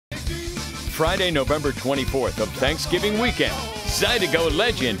Friday, November 24th of Thanksgiving weekend, Zydeco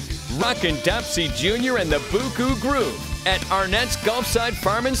legend Rockin Dopsie Jr. and the Boukou Groove at Arnett's Gulfside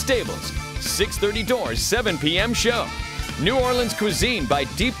Farm and Stables. 6:30 doors, 7 p.m. show. New Orleans Cuisine by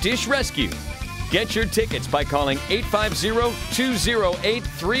Deep Dish Rescue. Get your tickets by calling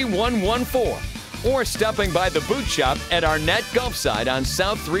 850-208-3114 or stopping by the boot shop at Arnett Gulfside on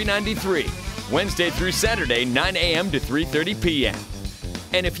South 393, Wednesday through Saturday, 9 a.m. to 3:30 p.m.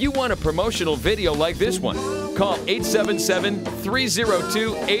 And if you want a promotional video like this one, call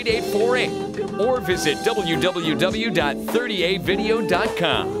 877-302-8848 or visit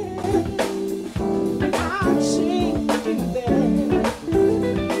www.38video.com.